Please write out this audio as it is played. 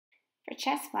For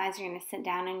chest flies, you're going to sit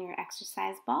down on your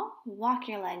exercise ball, walk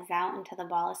your legs out until the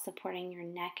ball is supporting your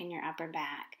neck and your upper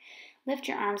back. Lift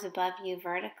your arms above you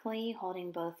vertically,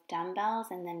 holding both dumbbells,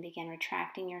 and then begin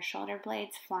retracting your shoulder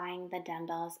blades, flying the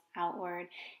dumbbells outward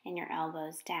and your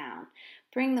elbows down.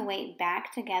 Bring the weight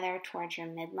back together towards your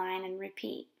midline and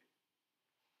repeat.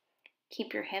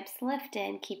 Keep your hips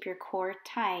lifted, keep your core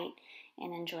tight,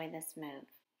 and enjoy this move.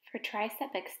 For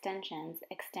tricep extensions,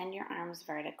 extend your arms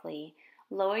vertically.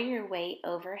 Lower your weight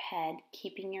overhead,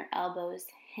 keeping your elbows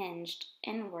hinged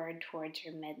inward towards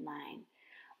your midline.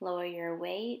 Lower your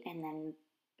weight and then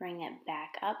bring it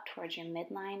back up towards your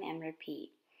midline and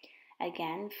repeat.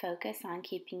 Again, focus on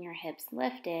keeping your hips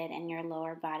lifted and your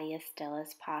lower body as still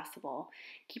as possible.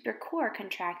 Keep your core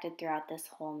contracted throughout this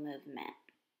whole movement.